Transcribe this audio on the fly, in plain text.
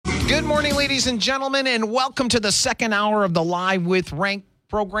Good morning, ladies and gentlemen, and welcome to the second hour of the Live with Rank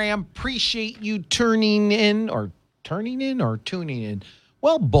program. Appreciate you tuning in. Well,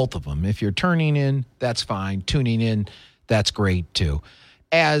 both of them. If you're turning in, that's fine. Tuning in, that's great too.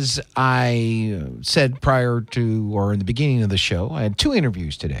 As I said prior to or in the beginning of the show, I had two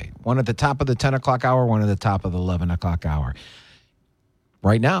interviews today. One at the top of the 10 o'clock hour, one at the top of the 11 o'clock hour.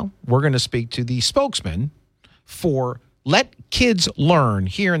 Right now, we're going to speak to the spokesman for Let Kids Learn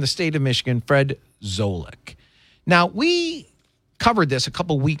here in the state of Michigan, Fred Zolik. Now, we covered this a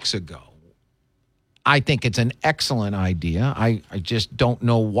couple weeks ago. I think it's an excellent idea. I just don't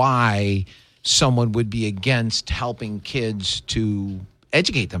know why someone would be against helping kids to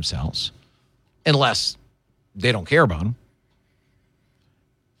educate themselves unless they don't care about them.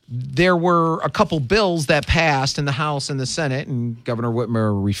 There were a couple bills that passed in the House and the Senate, and Governor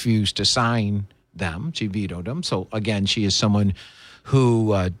Whitmer refused to sign them. She vetoed them. So, again, she is someone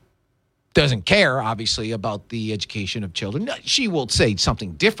who doesn't care, obviously, about the education of children. She will say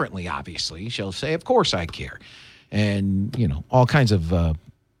something differently, obviously. She'll say, of course I care. And, you know, all kinds of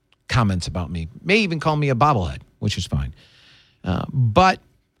comments about me. May even call me a bobblehead, which is fine. But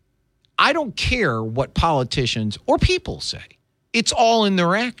I don't care what politicians or people say. It's all in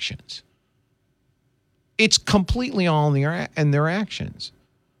their actions. It's completely all in their actions.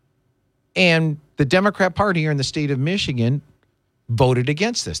 And the Democrat Party here in the state of Michigan voted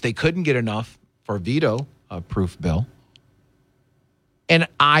against this. They couldn't get enough for a veto-proof bill. And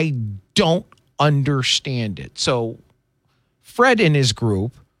I don't understand it. So Fred and his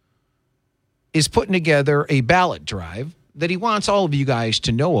group is putting together a ballot drive that he wants all of you guys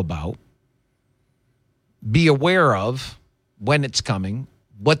to know about, be aware of when it's coming,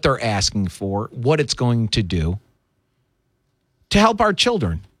 what they're asking for, what it's going to do to help our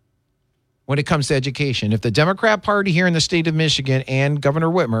children when it comes to education. If the Democrat Party here in the state of Michigan and Governor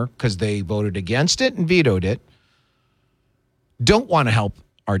Whitmer, because they voted against it and vetoed it, don't want to help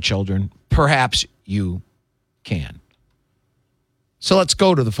our children, perhaps you can. So let's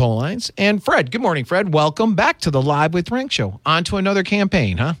go to the phone lines. And Fred, good morning, Fred. Welcome back to the Live with Rank show. On to another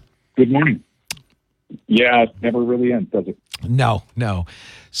campaign, huh? Good morning. Yeah, it never really ends, does it? No.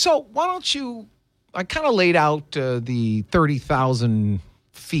 So why don't you, I kind of laid out the 30,000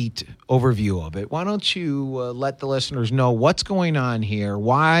 feet overview of it. Why don't you let the listeners know what's going on here,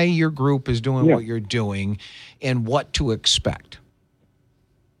 why your group is doing what you're doing, and what to expect?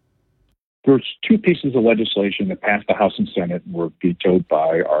 There's two pieces of legislation that passed the House and Senate and were vetoed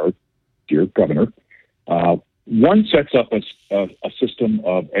by our dear governor. One sets up a system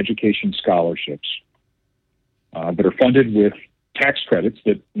of education scholarships that are funded with tax credits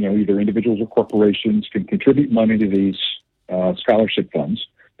that, you know, either individuals or corporations can contribute money to these scholarship funds.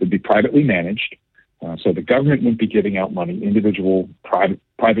 They'd be privately managed. So the government wouldn't be giving out money. Individual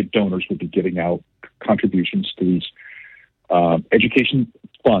private donors would be giving out contributions to these education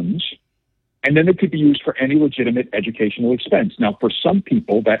funds. And then it could be used for any legitimate educational expense. Now, for some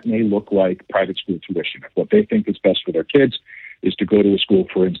people, that may look like private school tuition. If what they think is best for their kids is to go to a school,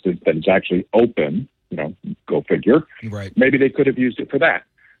 for instance, that is actually open, you know, go figure. Right. Maybe they could have used it for that.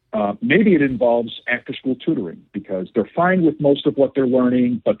 Maybe it involves after-school tutoring because they're fine with most of what they're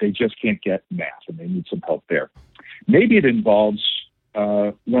learning, but they just can't get math and they need some help there. Maybe it involves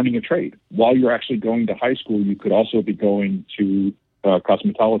learning a trade. While you're actually going to high school, you could also be going to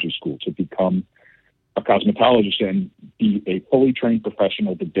cosmetology school to become a cosmetologist and be a fully trained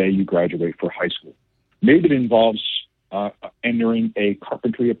professional the day you graduate for high school. Maybe it involves entering a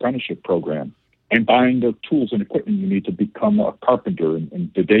carpentry apprenticeship program and buying the tools and equipment you need to become a carpenter. And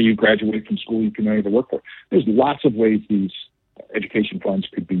the day you graduate from school, you can enter the workforce. There's lots of ways these education funds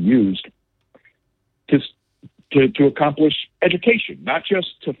could be used to accomplish education, not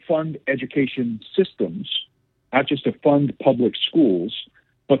just to fund education systems, not just to fund public schools,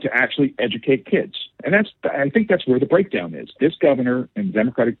 but to actually educate kids. And I think that's where the breakdown is. This governor and the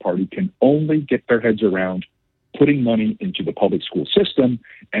Democratic Party can only get their heads around putting money into the public school system,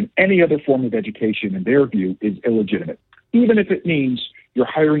 and any other form of education, in their view, is illegitimate, even if it means you're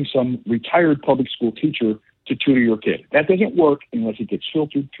hiring some retired public school teacher to tutor your kid. That doesn't work unless it gets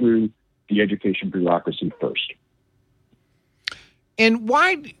filtered through the education bureaucracy first. And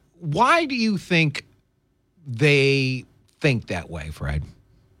why do you think they think that way, Fred?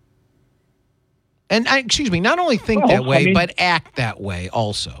 And not only think that way, but act that way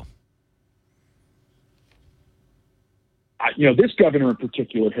also. This governor in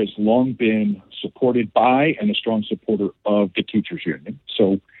particular has long been supported by and a strong supporter of the teachers union.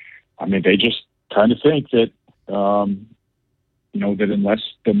 So, they just kind of think that, that unless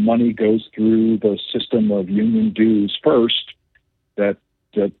the money goes through the system of union dues first, that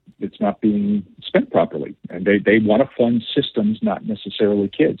that it's not being spent properly. And they want to fund systems, not necessarily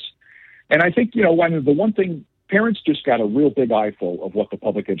kids. And I think, the one thing, parents just got a real big eyeful of what the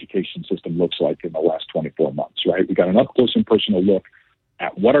public education system looks like in the last 24 months, right? We got an up close and personal look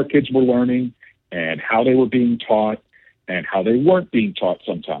at what our kids were learning and how they were being taught and how they weren't being taught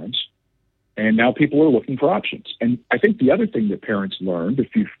sometimes. And now people are looking for options. And I think the other thing that parents learned,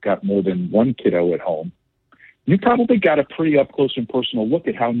 if you've got more than one kiddo at home, you probably got a pretty up close and personal look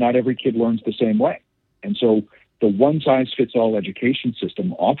at how not every kid learns the same way. And so the one-size-fits-all education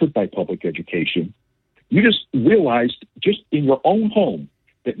system offered by public education, you just realized just in your own home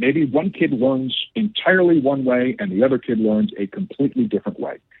that maybe one kid learns entirely one way and the other kid learns a completely different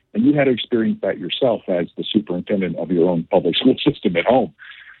way. And you had to experience that yourself as the superintendent of your own public school system at home.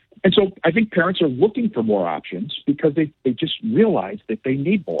 And so I think parents are looking for more options because they just realize that they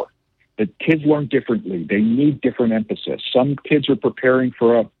need more, that kids learn differently. They need different emphasis. Some kids are preparing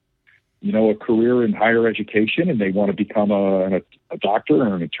for a career in higher education and they want to become a doctor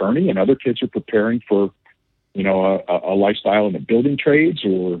or an attorney, and other kids are preparing for, a lifestyle in the building trades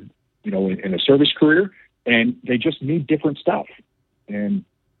or, in a service career, and they just need different stuff. And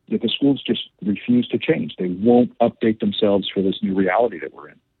the schools just refuse to change. They won't update themselves for this new reality that we're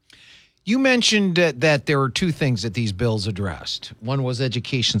in. You mentioned that there were two things that these bills addressed. One was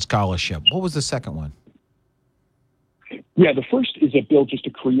education scholarship. What was the second one? Yeah, the first is a bill just to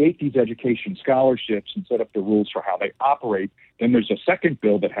create these education scholarships and set up the rules for how they operate. Then there's a second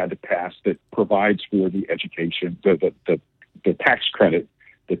bill that had to pass that provides for the education, the tax credit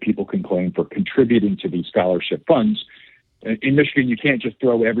that people can claim for contributing to these scholarship funds. In Michigan, you can't just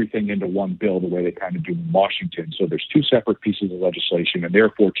throw everything into one bill the way they kind of do in Washington. So there's two separate pieces of legislation and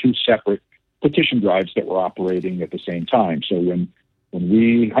therefore two separate petition drives that were operating at the same time. So when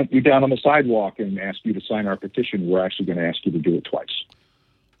we hunt you down on the sidewalk and ask you to sign our petition, we're actually going to ask you to do it twice.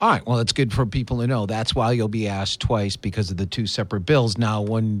 All right. Well, it's good for people to know. That's why you'll be asked twice because of the two separate bills. Now,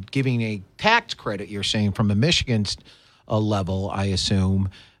 when giving a tax credit, you're saying from a Michigan level, I assume,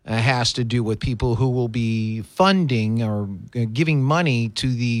 has to do with people who will be funding or giving money to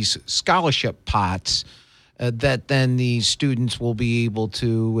these scholarship pots that then these students will be able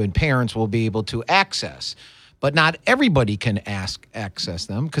to and parents will be able to access. But not everybody can access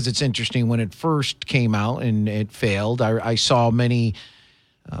them because it's interesting. When it first came out and it failed, I saw many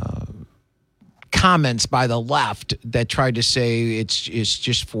comments by the left that tried to say it's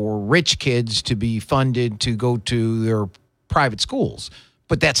just for rich kids to be funded to go to their private schools.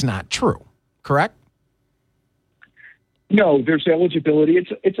 But that's not true, correct? No, there's eligibility.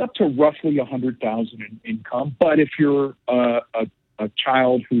 It's up to roughly $100,000 in income. But if you're a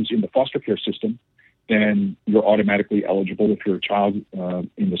child who's in the foster care system, then you're automatically eligible. If you're a child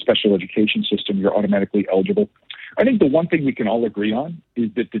in the special education system, you're automatically eligible. I think the one thing we can all agree on is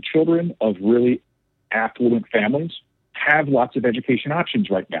that the children of really affluent families have lots of education options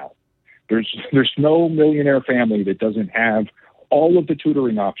right now. There's no millionaire family that doesn't have all of the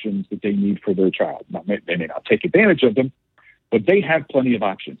tutoring options that they need for their child. Now, they may not take advantage of them, but they have plenty of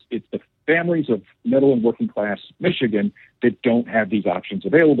options. It's the families of middle and working class Michigan that don't have these options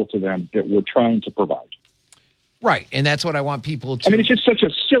available to them that we're trying to provide. Right, and that's what I want people to... I mean, it's just such a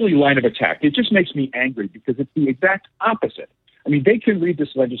silly line of attack. It just makes me angry because it's the exact opposite. I mean, they can read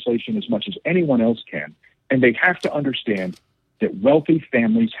this legislation as much as anyone else can, and they have to understand that wealthy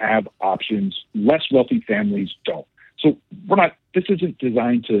families have options, less wealthy families don't. So this isn't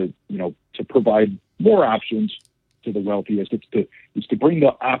designed to provide more options to the wealthiest. It's to bring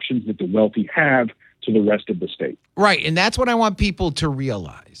the options that the wealthy have to the rest of the state. Right, and that's what I want people to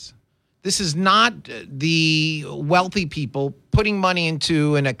realize. This is not the wealthy people putting money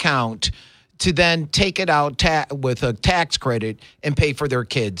into an account to then take it out with a tax credit and pay for their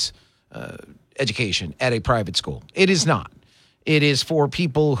kids' education at a private school. It is not. It is for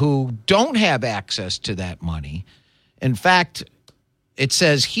people who don't have access to that money. In fact, it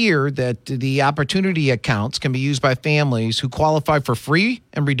says here that the opportunity accounts can be used by families who qualify for free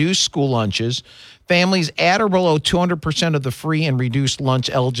and reduced school lunches, families at or below 200% of the free and reduced lunch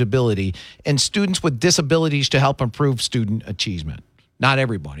eligibility, and students with disabilities to help improve student achievement. Not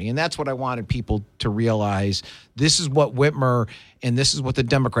everybody. And that's what I wanted people to realize. This is what Whitmer and this is what the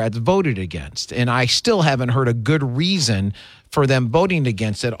Democrats voted against. And I still haven't heard a good reason for them voting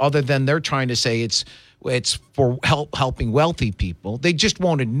against it other than they're trying to say it's for helping wealthy people. They just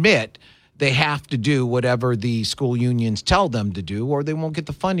won't admit they have to do whatever the school unions tell them to do or they won't get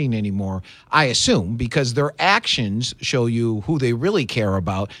the funding anymore, I assume, because their actions show you who they really care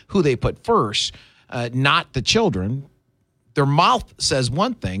about, who they put first, not the children. Their mouth says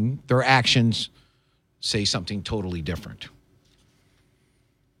one thing, their actions say something totally different.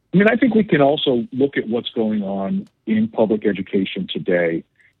 I mean, I think we can also look at what's going on in public education today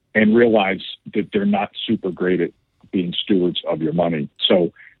and realize that they're not super great at being stewards of your money.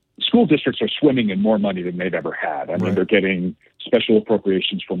 So school districts are swimming in more money than they've ever had. I mean, they're getting special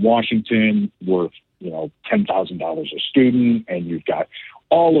appropriations from Washington worth, $10,000 a student, and you've got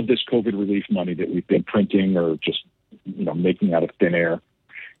all of this COVID relief money that we've been printing or just, making out of thin air.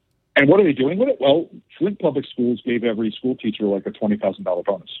 And what are they doing with it? Well, Flint Public Schools gave every school teacher like a $20,000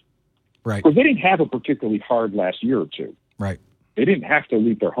 bonus. Right. Because they didn't have a particularly hard last year or two. Right. They didn't have to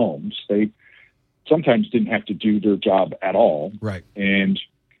leave their homes. They sometimes didn't have to do their job at all. Right. And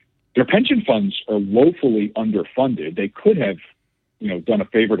their pension funds are woefully underfunded. They could have, done a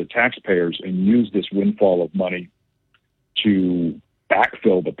favor to taxpayers and used this windfall of money to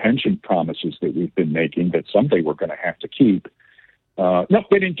backfill the pension promises that we've been making that someday we're going to have to keep. No,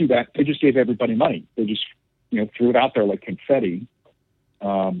 they didn't do that. They just gave everybody money. They just, threw it out there like confetti.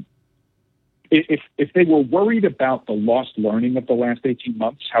 If they were worried about the lost learning of the last 18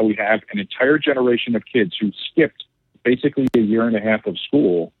 months, how we have an entire generation of kids who skipped basically a year and a half of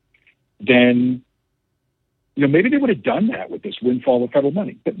school, then maybe they would have done that with this windfall of federal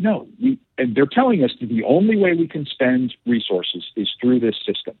money. But no, and they're telling us that the only way we can spend resources is through this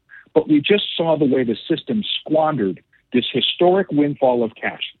system. But we just saw the way the system squandered this historic windfall of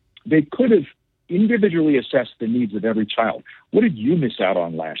cash. They could have individually assessed the needs of every child. What did you miss out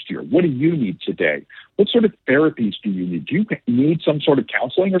on last year? What do you need today? What sort of therapies do you need? Do you need some sort of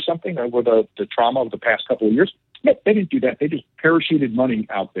counseling or something over the trauma of the past couple of years? No, they didn't do that. They just parachuted money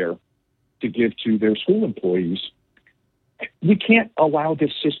out there to give to their school employees. We can't allow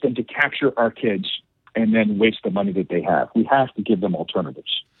this system to capture our kids and then waste the money that they have. We have to give them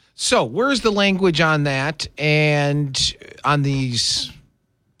alternatives. So where's the language on that and on these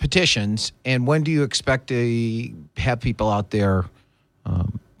petitions, and when do you expect to have people out there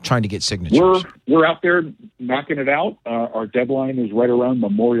trying to get signatures? We're out there knocking it out. Our deadline is right around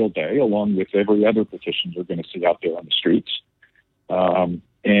Memorial Day, along with every other petition we're going to see out there on the streets. And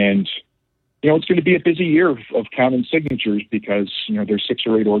it's going to be a busy year of counting signatures because, there's 6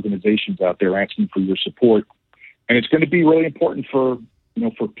 or 8 organizations out there asking for your support. And it's going to be really important for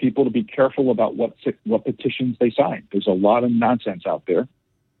people to be careful about what petitions they sign. There's a lot of nonsense out there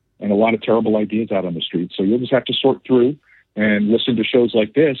and a lot of terrible ideas out on the streets. So you'll just have to sort through and listen to shows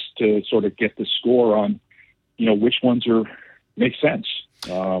like this to sort of get the score on, which ones make sense.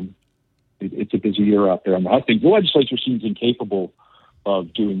 It's a busy year out there. And I think the legislature seems incapable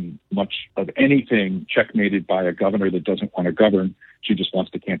of doing much of anything checkmated by a governor that doesn't want to govern. She just wants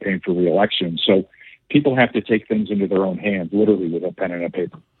to campaign for re-election. So people have to take things into their own hands, literally with a pen and a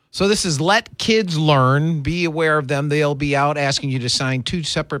paper. So this is Let Kids Learn. Be aware of them. They'll be out asking you to sign 2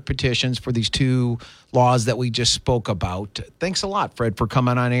 separate petitions for these 2 laws that we just spoke about. Thanks a lot, Fred, for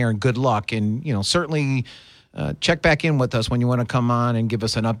coming on air, and good luck. And, certainly check back in with us when you want to come on and give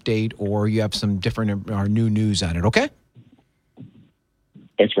us an update, or you have some different or new news on it, okay?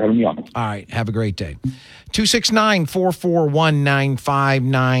 Thanks for having me on. All right. Have a great day.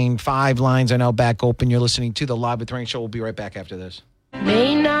 269-441-9595. Lines are now back open. You're listening to the Live with Rank Show. We'll be right back after this.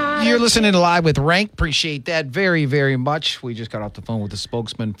 You're listening to Live with Rank. Appreciate that very, very much. We just got off the phone with the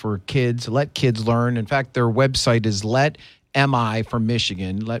spokesman for kids. Let Kids Learn. In fact, their website is Let MI for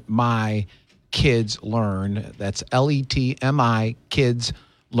Michigan. Let My Kids Learn. That's LETMI Kids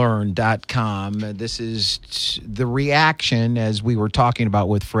Learn.com. This is the reaction, as we were talking about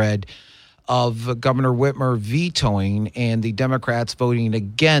with Fred, of Governor Whitmer vetoing and the Democrats voting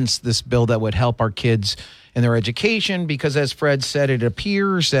against this bill that would help our kids in their education, because as Fred said, it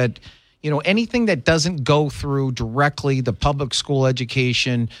appears that anything that doesn't go through directly the public school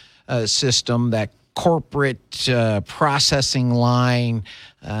education system, that corporate processing line,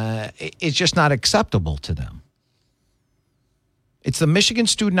 is just not acceptable to them. It's the Michigan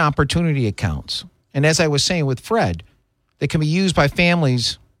Student Opportunity Accounts. And as I was saying with Fred, they can be used by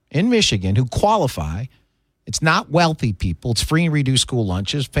families in Michigan who qualify. It's not wealthy people. It's free and reduced school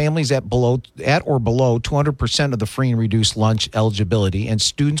lunches, families at or below 200% of the free and reduced lunch eligibility, and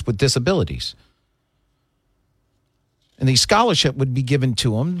students with disabilities. And the scholarship would be given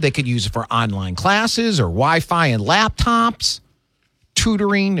to them. They could use it for online classes or Wi-Fi and laptops,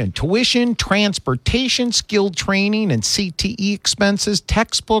 tutoring and tuition, transportation, skilled training and CTE expenses,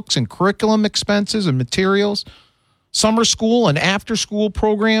 textbooks and curriculum expenses and materials, summer school and after-school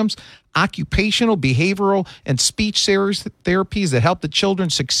programs, occupational, behavioral, and speech therapies that help the children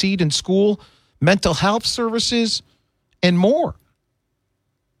succeed in school, mental health services, and more.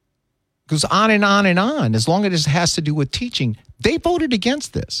 Goes on and on and on. As long as it has to do with teaching, they voted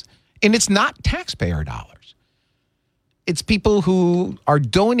against this. And it's not taxpayer dollars. It's people who are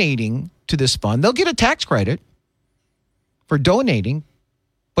donating to this fund. They'll get a tax credit for donating,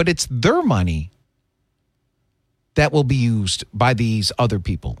 but it's their money that will be used by these other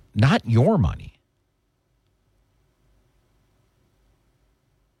people, not your money.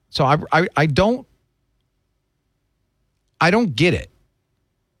 So I don't get it.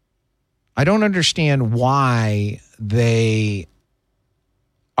 I don't understand why they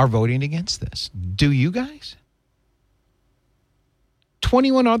are voting against this. Do you guys?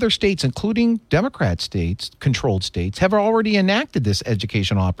 21 other states, including Democrat states, controlled states, have already enacted this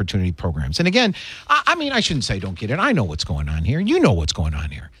educational opportunity programs. And again, I mean, I shouldn't say don't get it. I know what's going on here. You know what's going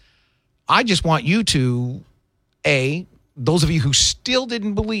on here. I just want you to, those of you who still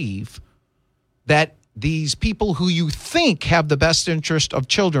didn't believe that these people who you think have the best interest of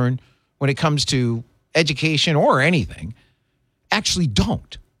children when it comes to education or anything actually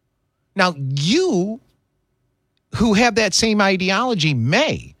don't. Now, you who have that same ideology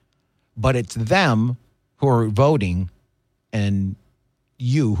may, but it's them who are voting and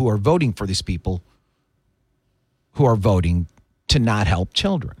you who are voting for these people who are voting to not help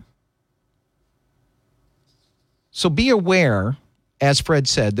children. So be aware, as Fred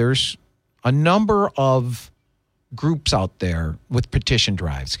said, there's a number of groups out there with petition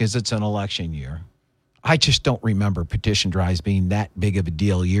drives because it's an election year. I just don't remember petition drives being that big of a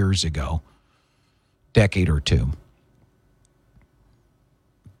deal years ago, decade or two.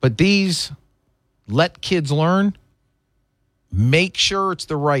 But these let kids learn, make sure it's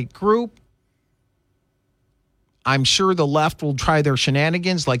the right group. I'm sure the left will try their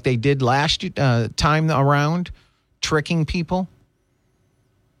shenanigans like they did last time around, tricking people.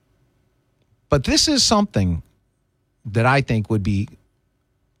 But this is something that I think would be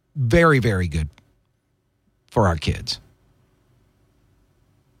very, very good for our kids.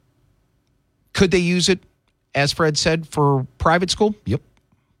 Could they use it, as Fred said, for private school? Yep.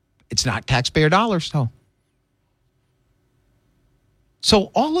 It's not taxpayer dollars, though.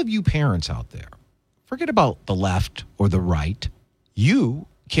 So all of you parents out there, forget about the left or the right. You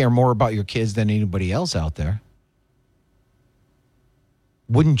care more about your kids than anybody else out there.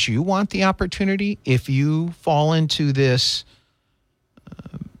 Wouldn't you want the opportunity if you fall into this,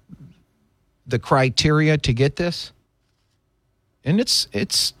 the criteria to get this? And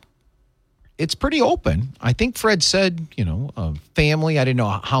it's pretty open. I think Fred said, a family, I didn't know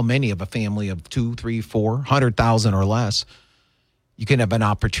how many of a family of 2, 3, 4, 100,000 or less, you can have an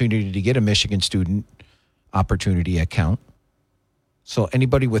opportunity to get a Michigan Student Opportunity account. So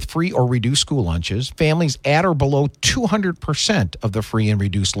anybody with free or reduced school lunches, families at or below 200% of the free and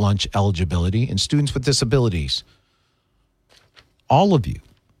reduced lunch eligibility, and students with disabilities, all of you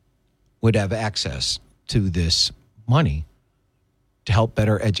would have access to this money to help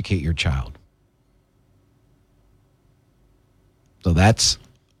better educate your child. So that's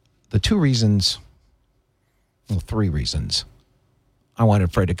the three reasons I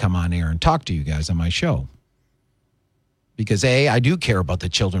wanted Fred to come on air and talk to you guys on my show. Because A, I do care about the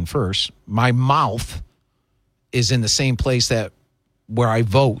children first. My mouth is in the same place that where I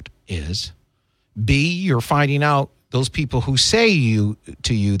vote is. B, you're finding out those people who say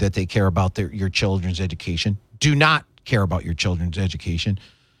to you that they care about your children's education do not care about your children's education.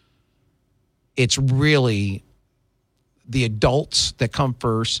 It's really the adults that come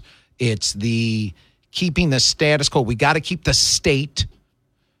first. It's the keeping the status quo. We got to keep the state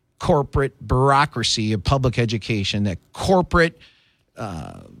corporate bureaucracy of public education, that corporate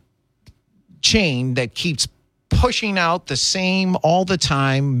chain that keeps pushing out the same all the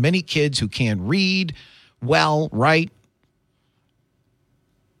time. Many kids who can't read well, write,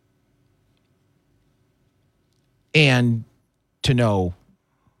 and to know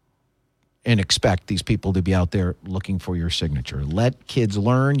and expect these people to be out there looking for your signature. Let kids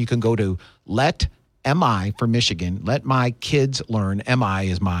learn. You can go to MI for Michigan. Let my kids learn. MI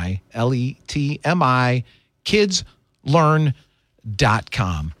is my LETMI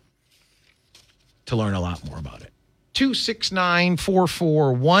kidslearn.com to learn a lot more about it.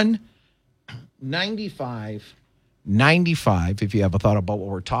 269-441-9595. If you have a thought about what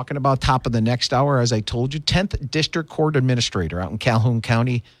we're talking about, top of the next hour, as I told you, 10th District Court Administrator out in Calhoun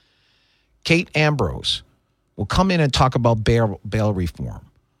County, Kate Ambrose, will come in and talk about bail reform.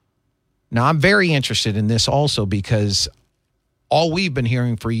 Now, I'm very interested in this also because all we've been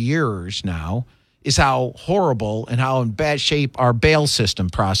hearing for years now is how horrible and how in bad shape our bail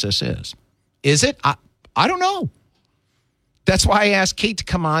system process is. Is it? I don't know. That's why I asked Kate to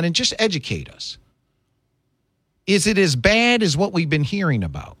come on and just educate us. Is it as bad as what we've been hearing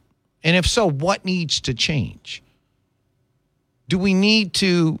about? And if so, what needs to change? Do we need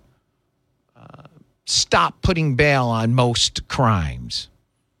to stop putting bail on most crimes?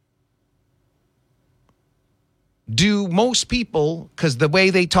 Do most people, because the way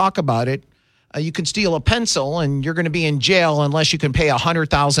they talk about it, you can steal a pencil and you're going to be in jail unless you can pay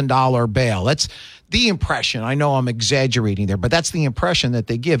 $100,000 bail. That's the impression. I know I'm exaggerating there, but that's the impression that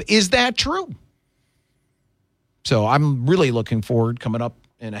they give. Is that true? So I'm really looking forward, coming up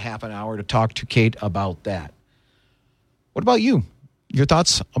in a half an hour, to talk to Kate about that. What about you? Your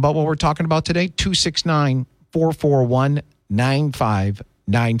thoughts about what we're talking about today?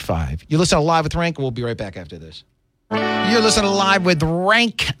 269-441-9595. You listen to Live with Rank. We'll be right back after this. You're listening to Live with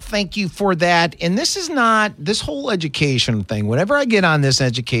Rank. Thank you for that. And this is not this whole education thing. Whenever I get on this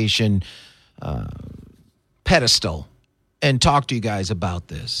education pedestal and talk to you guys about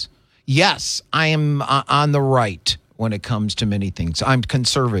this, yes, I am on the right when it comes to many things. I'm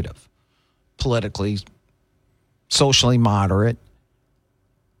conservative, politically, socially moderate.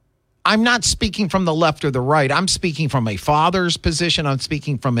 I'm not speaking from the left or the right. I'm speaking from a father's position. I'm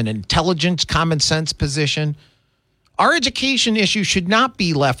speaking from an intelligence, common sense position. Our education issue should not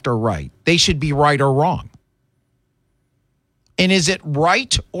be left or right. They should be right or wrong. And is it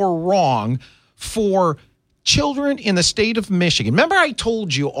right or wrong for children in the state of Michigan? Remember, I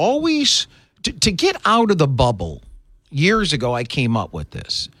told you always to get out of the bubble. Years ago, I came up with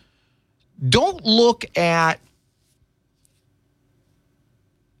this. Don't look at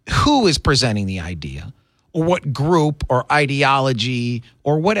who is presenting the idea or what group or ideology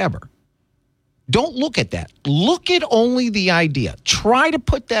or whatever. Don't look at that. Look at only the idea. Try to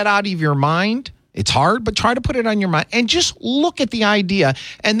put that out of your mind. It's hard, but try to put it on your mind and just look at the idea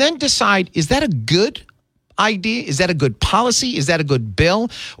and then decide, is that a good idea? Is that a good policy? Is that a good bill?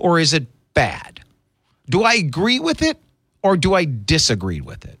 Or is it bad? Do I agree with it or do I disagree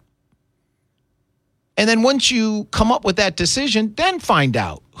with it? And then once you come up with that decision, then find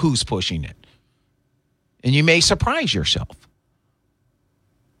out who's pushing it. And you may surprise yourself.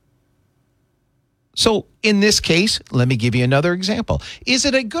 So in this case, let me give you another example. Is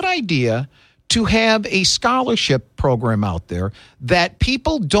it a good idea to have a scholarship program out there that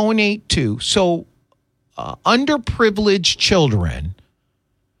people donate to so underprivileged children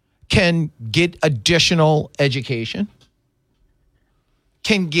can get additional education,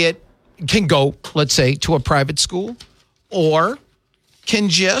 can go, let's say, to a private school, or can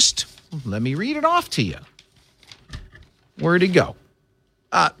just, let me read it off to you. Where'd it go?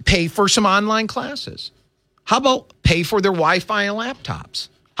 Pay for some online classes. How about pay for their Wi-Fi and laptops?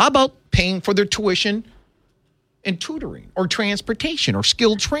 How about paying for their tuition and tutoring or transportation or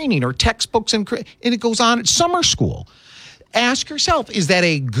skilled training or textbooks and it goes on at summer school? Ask yourself, is that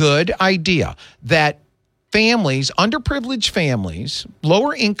a good idea that families, underprivileged families,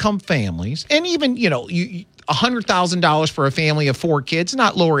 lower income families, and even, $100,000 for a family of 4 kids,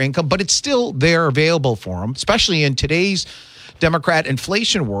 not lower income, but it's still there available for them, especially in today's Democrat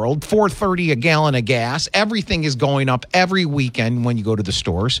inflation world, $4.30 a gallon of gas. Everything is going up every weekend when you go to the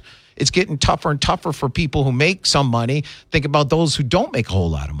stores. It's getting tougher and tougher for people who make some money. Think about those who don't make a whole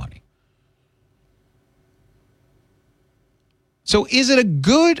lot of money. So is it a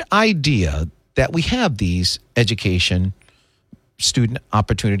good idea that we have these student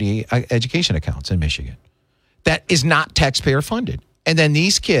opportunity education accounts in Michigan that is not taxpayer funded? And then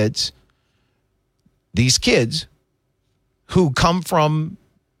these kids who come from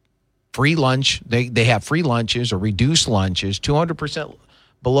free lunch, they have free lunches or reduced lunches, 200%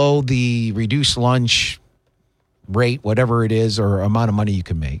 below the reduced lunch rate, whatever it is, or amount of money you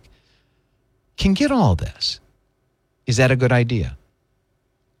can make, can get all this. Is that a good idea?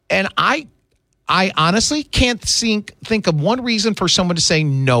 And I honestly can't think of one reason for someone to say,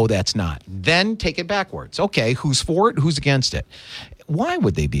 no, that's not. Then take it backwards. Okay, who's for it? Who's against it? Why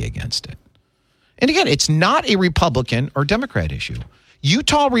would they be against it? And again, it's not a Republican or Democrat issue.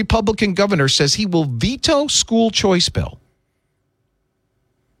 Utah Republican governor says he will veto school choice bill.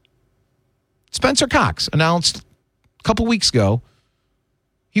 Spencer Cox announced a couple weeks ago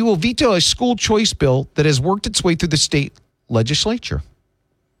he will veto a school choice bill that has worked its way through the state legislature.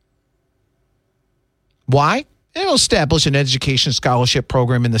 Why? It'll establish an education scholarship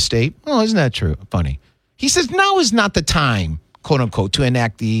program in the state. Oh, isn't that true? Funny. He says now is not the time, quote unquote, to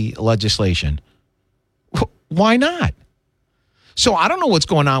enact the legislation. Why not? So I don't know what's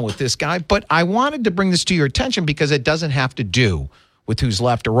going on with this guy, but I wanted to bring this to your attention because it doesn't have to do with who's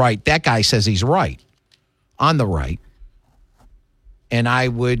left or right. That guy says he's right, on the right. And I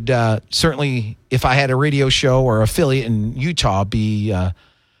would certainly, if I had a radio show or affiliate in Utah, be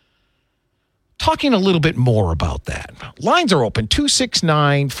talking a little bit more about that. Lines are open,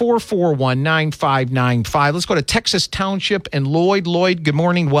 269-441-9595. Let's go to Texas Township and Lloyd. Lloyd, good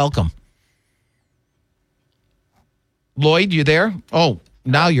morning. Welcome. Lloyd, you there? Oh,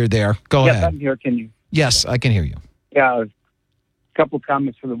 now you're there. Go Yes, ahead. I'm here. Can you? Yes, I can hear you. Yeah, a couple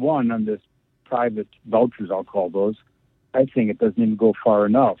comments for the one on this private vouchers, I'll call those. I think it doesn't even go far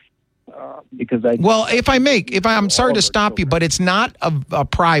enough because Well, I'm sorry to stop you, but it's not a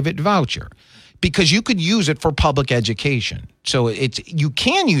private voucher because you could use it for public education. So you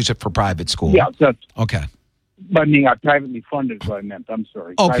can use it for private school. Yeah, that's Okay. I mean, privately funded is what I meant. I'm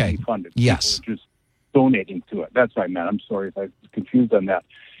sorry. Okay. Privately funded. Yes. People are just donating to it. That's what I meant. I'm sorry if I was confused on that.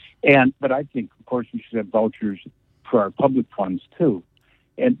 But I think, of course, we should have vouchers for our public funds, too.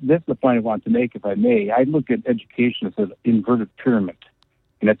 And this is the point I want to make, if I may. I look at education as an inverted pyramid.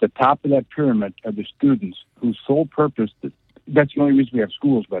 And at the top of that pyramid are the students whose sole purpose, that's the only reason we have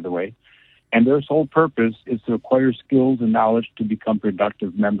schools, by the way, and their sole purpose is to acquire skills and knowledge to become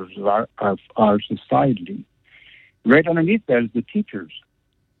productive members of our society. Right underneath that is the teachers.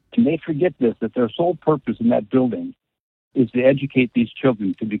 And they forget this, that their sole purpose in that building is to educate these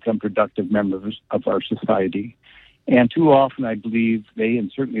children to become productive members of our society. And too often, I believe they,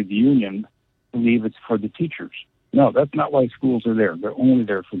 and certainly the union, believe it's for the teachers. No, that's not why schools are there. They're only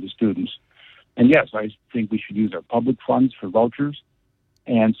there for the students. And yes, I think we should use our public funds for vouchers,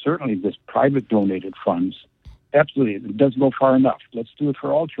 and certainly this private donated funds. Absolutely, it doesn't go far enough. Let's do it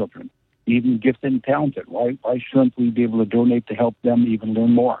for all children, even gifted and talented. Why shouldn't we be able to donate to help them even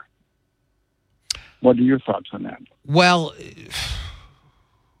learn more? What are your thoughts on that? Well,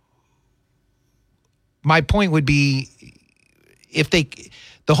 my point would be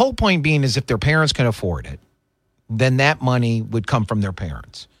the whole point being is if their parents can afford it, then that money would come from their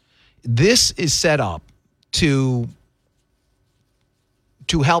parents. This is set up to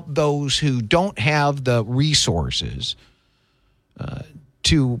help those who don't have the resources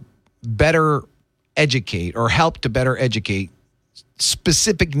to better educate or help to better educate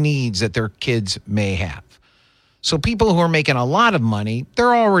specific needs that their kids may have. So people who are making a lot of money,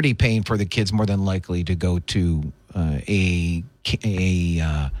 they're already paying for the kids more than likely to go to a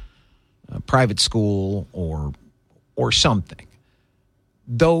private school or something.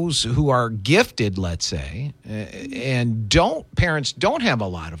 Those who are gifted, let's say, and parents don't have a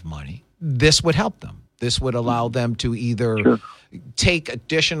lot of money, this would help them. This would allow them to either take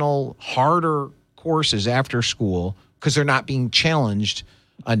additional harder courses after school because they're not being challenged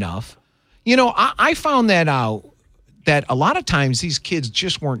enough. You know, I found that out that a lot of times these kids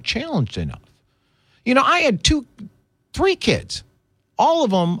just weren't challenged enough. You know, I had 3 kids, all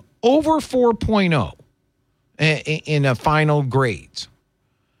of them over 4.0 in a final grades.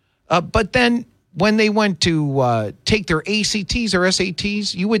 But then when they went to take their ACTs or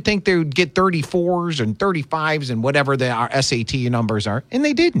SATs, you would think they would get 34s and 35s and whatever their SAT numbers are, and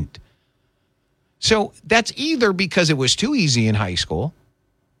they didn't. So that's either because it was too easy in high school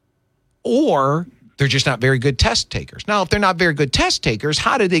or they're just not very good test takers. Now, if they're not very good test takers,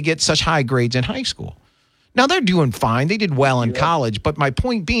 how did they get such high grades in high school? Now, they're doing fine. They did well in college. But my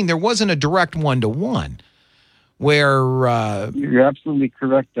point being, there wasn't a direct one-to-one where... You're absolutely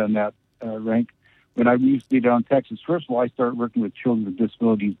correct on that, Rank. When I used to be down in Texas, first of all, I started working with children with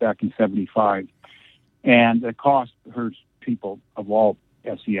disabilities back in 1975. And the cost hurts people of all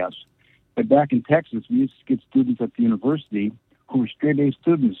SES. But back in Texas, we used to get students at the university who were straight-A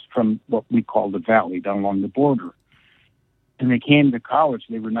students from what we call the Valley, down along the border. And they came to college,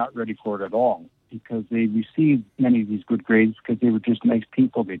 they were not ready for it at all because they received many of these good grades because they were just nice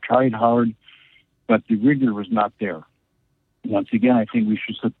people. They tried hard, but the rigor was not there. Once again, I think we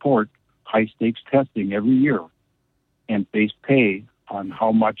should support high-stakes testing every year and base pay on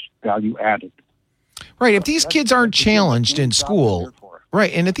how much value added. Right. If these kids aren't challenged in school...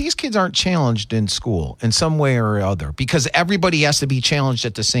 Right, and if these kids aren't challenged in school in some way or other, because everybody has to be challenged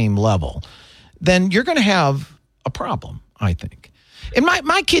at the same level, then you're going to have a problem, I think. And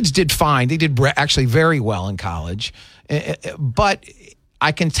my kids did fine. They did actually very well in college. But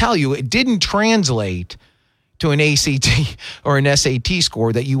I can tell you it didn't translate to an ACT or an SAT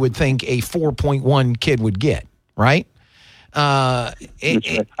score that you would think a 4.1 kid would get, right? I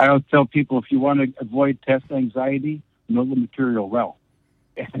always tell people if you want to avoid test anxiety, know the material well.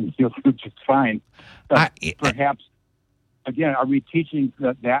 And you'll do just fine. But perhaps, again, are we teaching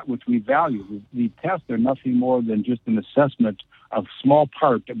that which we value? The tests are nothing more than just an assessment of small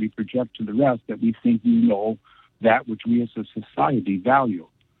part that we project to the rest that we think we know that which we as a society value.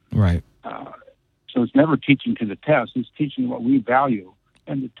 Right. So it's never teaching to the test. It's teaching what we value.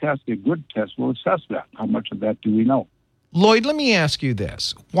 And the test, a good test, will assess that. How much of that do we know? Lloyd, let me ask you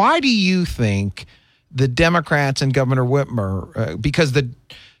this. Why do you think the Democrats and Governor Whitmer, because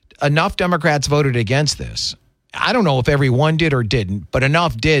enough Democrats voted against this. I don't know if everyone did or didn't, but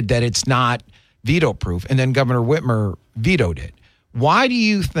enough did that it's not veto-proof, and then Governor Whitmer vetoed it. Why do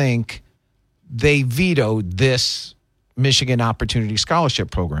you think they vetoed this Michigan Opportunity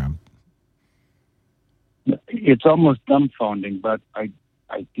Scholarship Program? It's almost dumbfounding, but I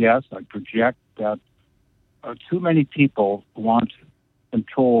guess I project that too many people want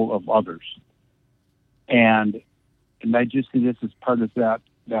control of others. And I just see this as part of that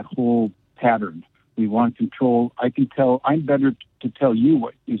whole pattern. We want control. I'm better to tell you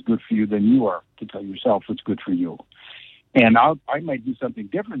what is good for you than you are to tell yourself what's good for you. And I might do something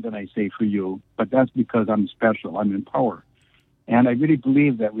different than I say for you, but that's because I'm special. I'm in power. And I really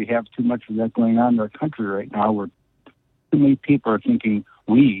believe that we have too much of that going on in our country right now, where too many people are thinking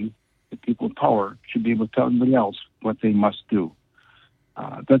we, the people in power, should be able to tell everybody else what they must do.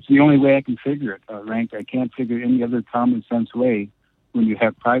 That's the only way I can figure it, Rank. I can't figure any other common sense way when you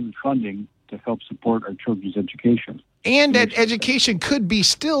have private funding to help support our children's education. And that education could be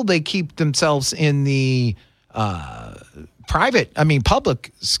still, they keep themselves in the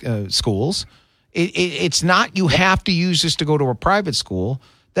public schools. It's not you have to use this to go to a private school.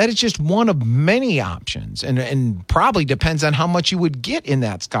 That is just one of many options, and probably depends on how much you would get in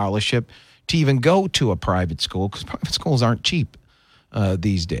that scholarship to even go to a private school, because private schools aren't cheap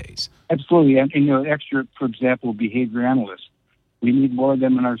these days. Absolutely. And extra, for example, behavior analysts. We need more of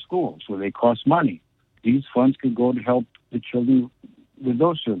them in our schools, so they cost money. These funds could go to help the children with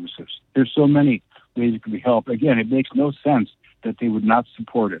those services. There's so many ways it could be helped. Again, it makes no sense that they would not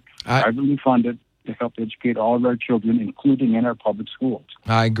support it. Privately funded to help educate all of our children, including in our public schools.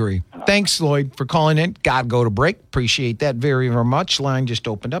 I agree. Thanks, Lloyd, for calling in. Got to go to break. Appreciate that very, very much. Line just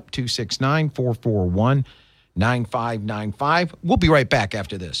opened up, 269-441-9595. We'll be right back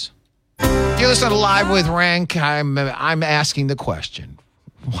after this. You're listening to Live with Rank. I'm asking the question,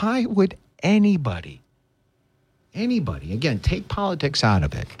 why would anybody, again, take politics out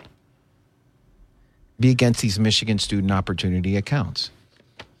of it, be against these Michigan student opportunity accounts?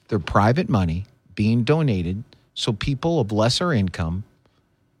 They're private money being donated so people of lesser income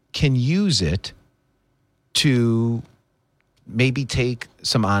can use it to maybe take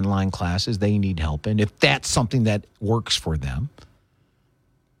some online classes they need help in, if that's something that works for them.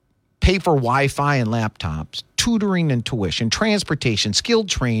 Pay for Wi-Fi and laptops, tutoring and tuition, transportation, skilled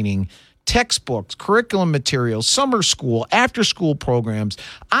training, textbooks, curriculum materials, summer school, after-school programs,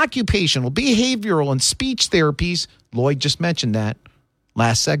 occupational, behavioral, and speech therapies. Lloyd just mentioned that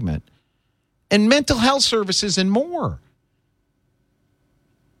last segment. And mental health services and more.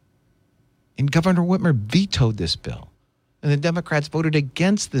 And Governor Whitmer vetoed this bill. And the Democrats voted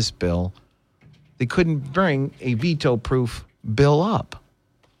against this bill. They couldn't bring a veto-proof bill up.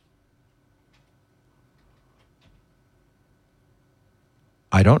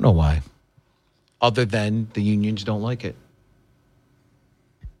 I don't know why, other than the unions don't like it.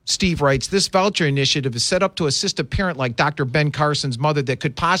 Steve writes, this voucher initiative is set up to assist a parent like Dr. Ben Carson's mother that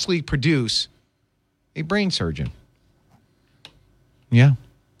could possibly produce a brain surgeon. Yeah,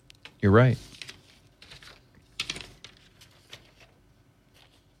 you're right.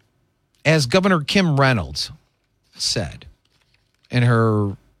 As Governor Kim Reynolds said in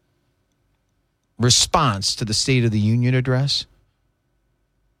her response to the State of the Union address,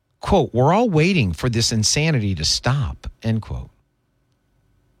 quote, we're all waiting for this insanity to stop, end quote.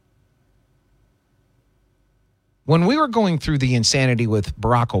 When we were going through the insanity with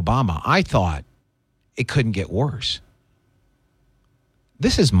Barack Obama, I thought it couldn't get worse.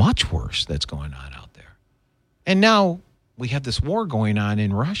 This is much worse that's going on out there. And now we have this war going on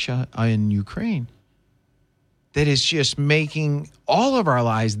in Russia, in Ukraine, that is just making all of our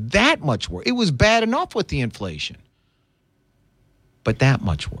lives that much worse. It was bad enough with the inflation, but that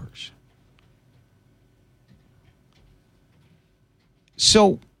much worse.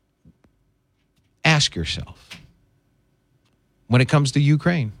 So ask yourself, when it comes to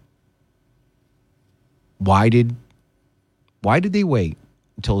Ukraine, why did they wait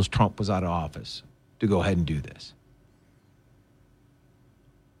until Trump was out of office to go ahead and do this?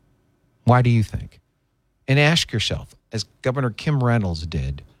 Why do you think? And ask yourself, as Governor Kim Reynolds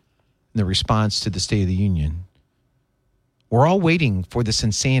did in the response to the State of the Union, we're all waiting for this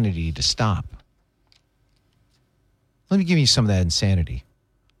insanity to stop. Let me give you some of that insanity.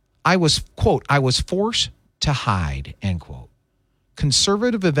 I was forced to hide, end quote.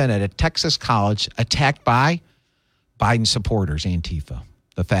 Conservative event at a Texas college attacked by Biden supporters, Antifa,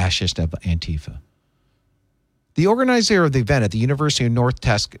 the fascist of Antifa. The organizer of the event at the University of North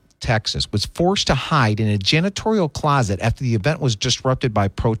Texas was forced to hide in a janitorial closet after the event was disrupted by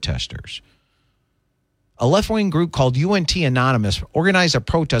protesters. A left-wing group called UNT Anonymous organized a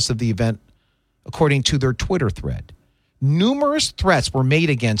protest of the event, according to their Twitter thread. Numerous threats were made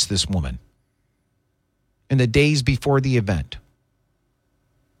against this woman. in the days before the event.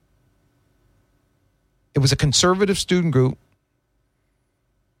 It was a conservative student group.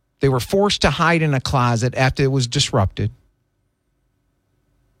 They were forced to hide in a closet after it was disrupted.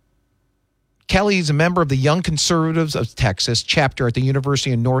 Kelly is a member of the Young Conservatives of Texas chapter at the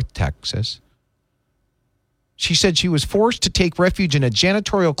University of North Texas. She said she was forced to take refuge in a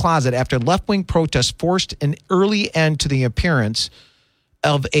janitorial closet after left-wing protests forced an early end to the appearance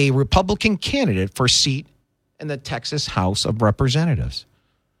of a Republican candidate for a seat in the Texas House of Representatives.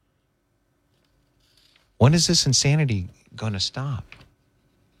 When is this insanity going to stop?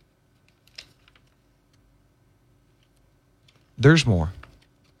 There's more.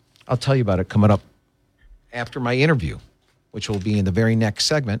 I'll tell you about it coming up after my interview, which will be in the very next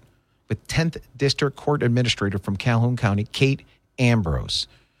segment with 10th District Court Administrator from Calhoun County, Kate Ambrose.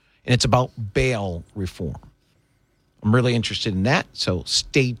 And it's about bail reform. I'm really interested in that, so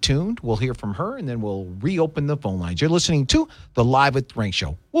stay tuned. We'll hear from her, and then we'll reopen the phone lines. You're listening to the Live with Rank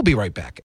Show. We'll be right back.